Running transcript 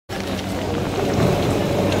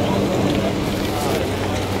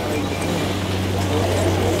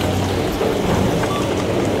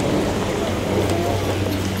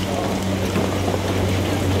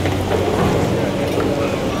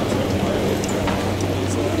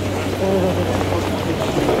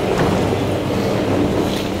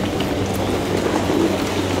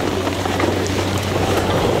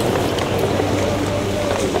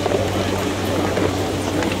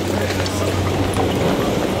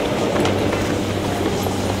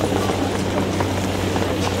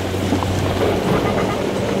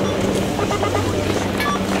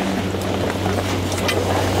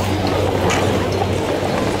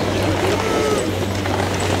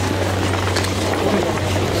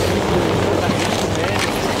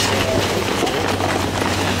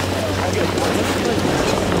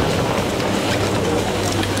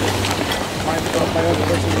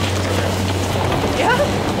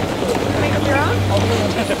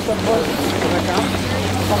some point? Can I come?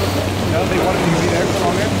 No, they wanted me to be there for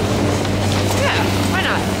longer? Yeah, why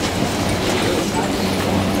not?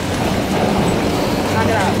 Knock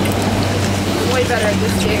it out. I'm way better at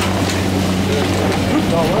this game.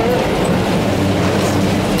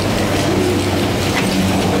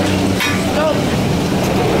 Nope.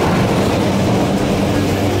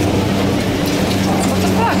 What the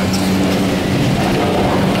fuck?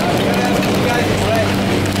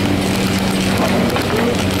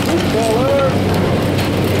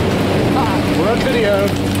 We're on video.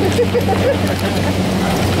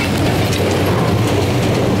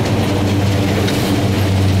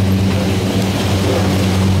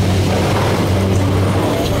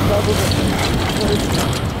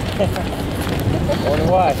 Wonder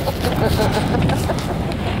why.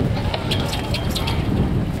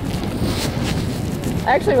 I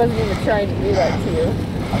actually wasn't even trying to do that to you.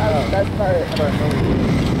 That was the best part.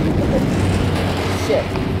 Shit.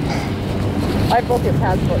 I have both your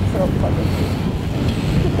passports, so don't fucking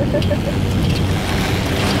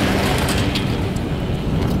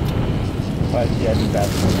But yeah, the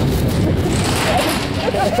passport.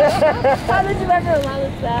 How did you ever allow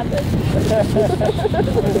this to happen? I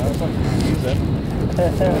was like, use it.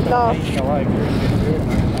 No. You like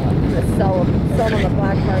Just sell them on the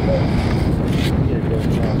black market.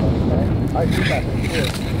 I do that too.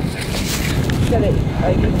 Get it,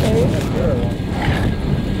 like you say?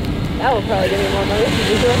 That will probably give me more money to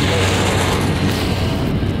do it.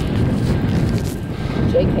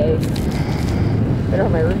 JK. I know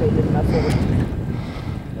my roommate didn't mess with it.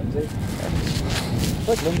 Lindsay? It's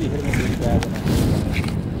like Lindsay hit me really bad.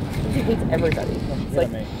 She hates everybody. It's like,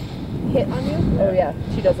 hit on you? Yeah. Oh yeah,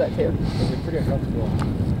 she does that too. It's pretty uncomfortable.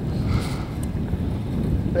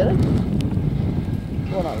 Really?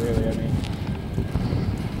 Well, not really, I mean.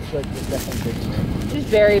 It's like, it's definitely big to me. She's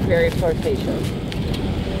very, very flirtatious.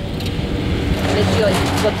 And then she like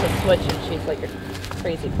flips a switch and she's like a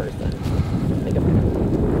crazy person. Like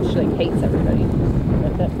she like hates everybody.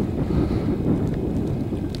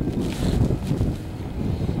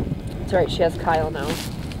 That's right, she has Kyle now.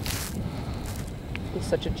 He's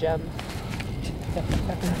such a gem.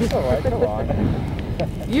 It's alright, come on.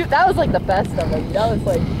 That was like the best of it. That was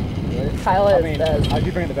like Really? Kyle is I mean, I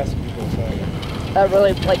do bring the best of people, so. That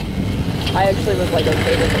really, like, I actually was like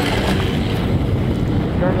okay with it.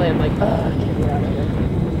 Normally I'm like, ugh, get me out of here.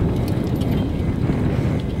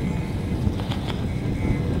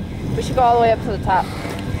 We should go all the way up to the top.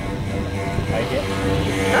 Like it?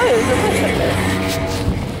 No, there's a fish up there.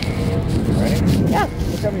 Ready? Yeah.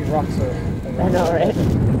 Look how many rocks are. I know, right?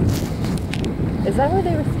 Is that where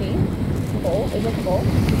they were skiing? The bowl? Is it the bowl?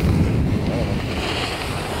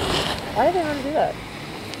 Why did they want to do that?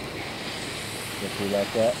 If we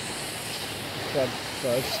like that. Chad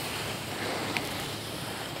does.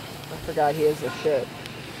 I forgot he is a shit.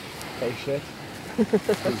 Hey, shit.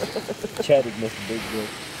 Chad is Mr. Big Dick.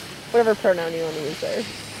 Whatever pronoun you want to use there.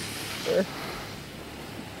 Sure.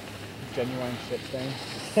 Genuine shit thing.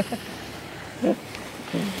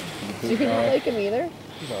 Do you not like him either?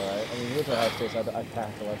 He's alright. I mean, he was a high face. I have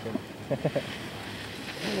to like him.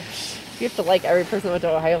 You have to like every person who went to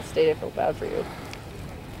Ohio State. I feel bad for you.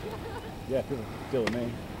 Yeah, people deal with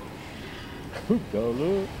me.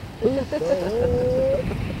 Gondola. Gondola.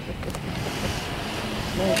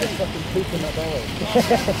 Man, just fucking poop in that dollar.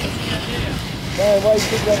 Man, why you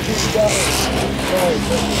think that $50?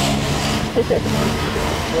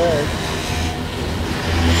 Where?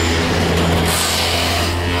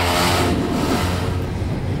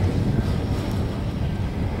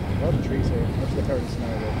 A lot of trees here. Most of the covered in snow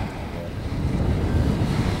there.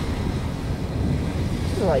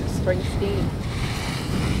 This is like Springsteen.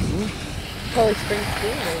 Probably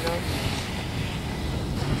Springsteen right now.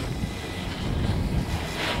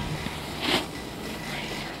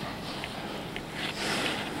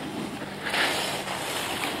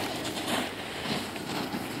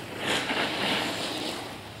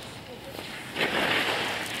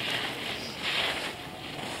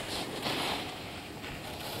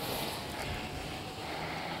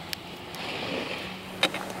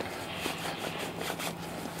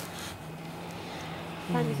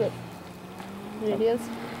 What time is it? Any ideas?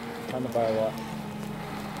 Time to buy a lot.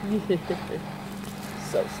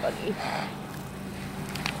 So funny.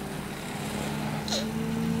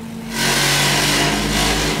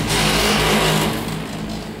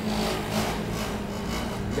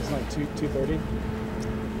 It's like 2:30.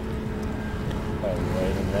 Probably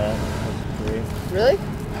later than that. That's 3. Really? I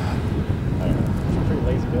don't know. It's a pretty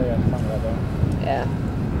lazy day. I'm fine with that though. Yeah.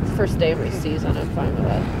 It's the first day of my season. I'm fine with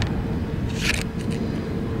that.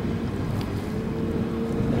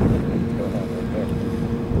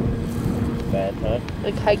 that, huh?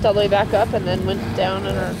 Like hiked all the way back up and then went down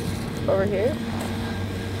and over here.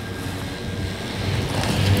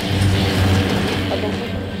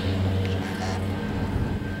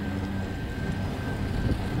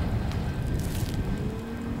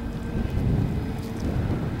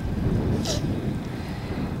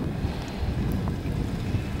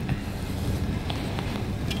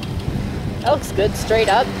 That looks good, straight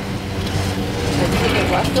up. And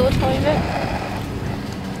taking left, it looks like it.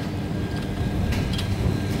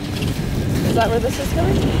 Is that where this is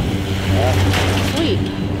going? Yeah. Sweet.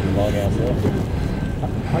 Long ass hill.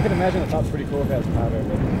 I can imagine the top's pretty cool if it has powder,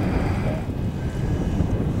 but yeah.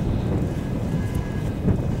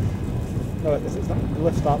 No, it's not. The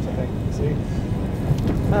lift stops, I think. See?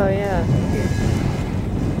 Oh, yeah.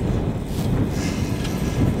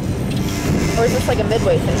 Or is this like a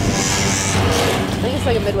midway thing? I think it's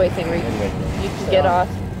like a midway thing where you can get off,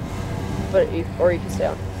 or you can stay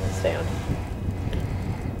on. Stay on.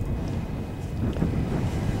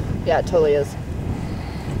 Yeah, it totally is.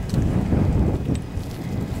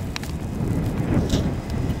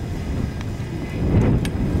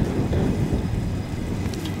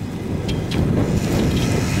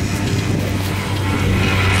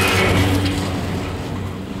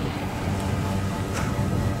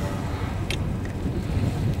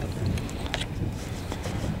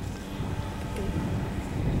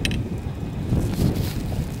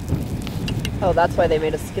 Oh, that's why they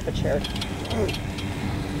made us skip a chair.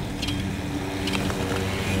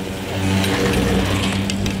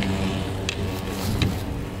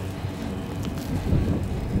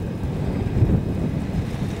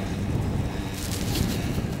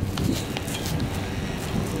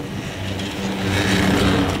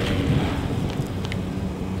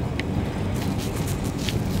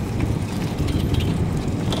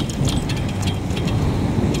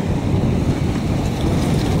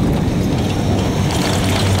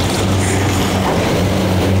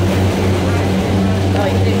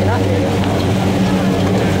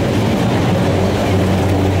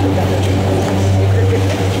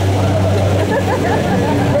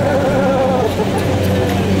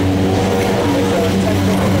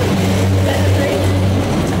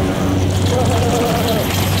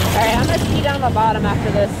 Bottom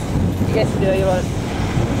after this. You guys can do what you want.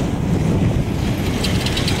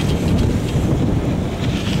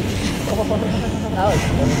 That was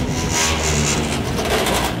cool.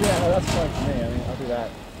 Yeah, no, that's fine for me. I mean, I'll do that.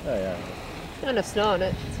 Oh yeah. Not enough snow on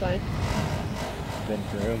it. It's fine. Been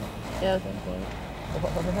through. Yeah. Fun.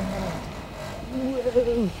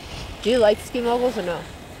 Do you like ski moguls or no?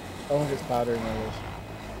 Only just powder and those.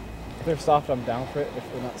 If they're soft, I'm down for it. If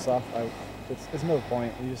they're not soft, there's no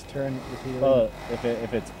point. You just turn repeatedly. Well, if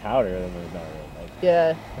it's powder, then there's not really like.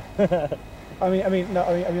 Yeah. I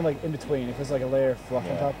mean, like in between. If it's like a layer of fluff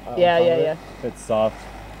on top. Yeah. If it's soft.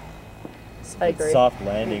 I agree. Soft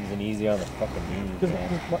landings and easy on the fucking knees.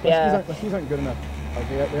 My skis aren't good enough. Like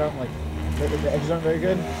they aren't like the edges aren't very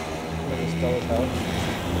good. They're just dull as hell.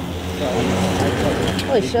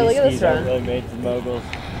 Holy shit! Look at this run. Really made for moguls.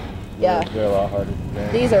 Yeah. They're a lot harder to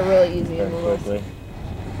turn. These are really easy in moguls. Quickly.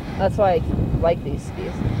 That's why I like these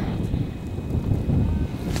skis.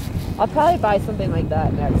 I'll probably buy something like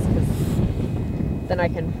that next, because then I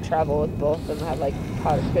can travel with both and have like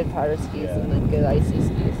good powder skis and then good icy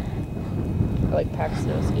skis. Or like packed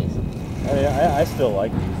snow skis. I still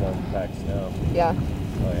like these on packed snow. Yeah.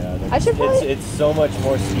 Oh yeah. I should probably... It's so much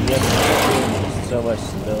more skiing. It's so much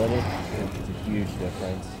stability. It's a huge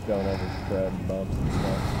difference going over crud and bumps and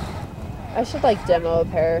stuff. I should like demo a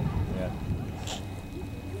pair. Yeah.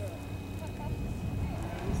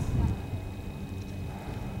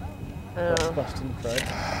 I don't know. Busting crud.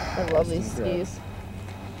 I love these skis.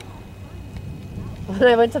 When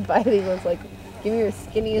I went to buy these, I was like, give me your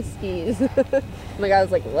skinniest skis. My guy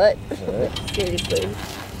was like, what? Seriously.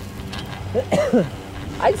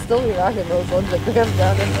 I'd still be rocking those ones that come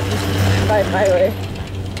down and by my way.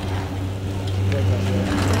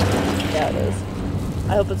 Yeah, it is.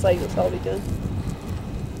 I hope it's like this all weekend.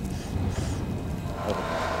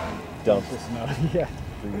 Dump the snow. Yeah.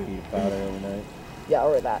 3 feet of powder overnight. Yeah,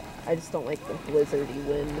 or that. I just don't like the blizzardy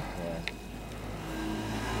wind. Yeah.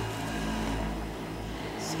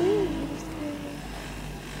 Sweet.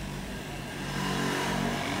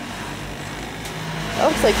 That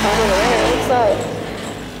looks like home over there. What's that?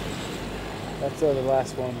 That's the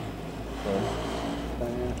last one.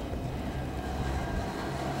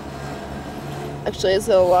 Actually, there's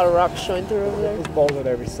a lot of rocks showing through over there. Those balls over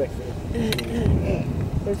there be sick.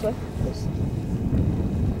 There's what? Those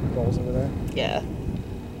balls over there. Yeah.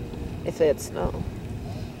 If they had snow.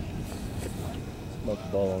 Smoke the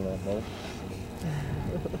ball on that hole.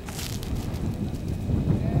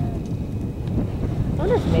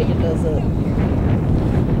 wonder if Megan does it.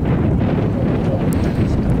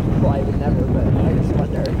 Well, I would never, but I just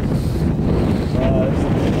wonder.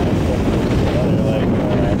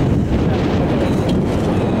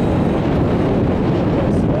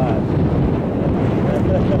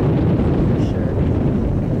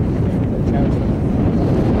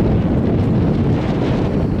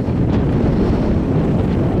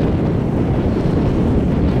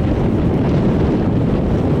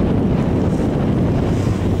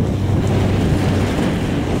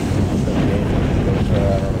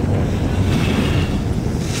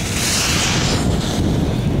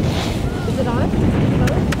 Is it on?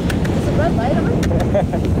 Is the red light on?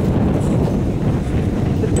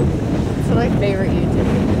 It's my favorite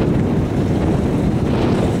YouTube.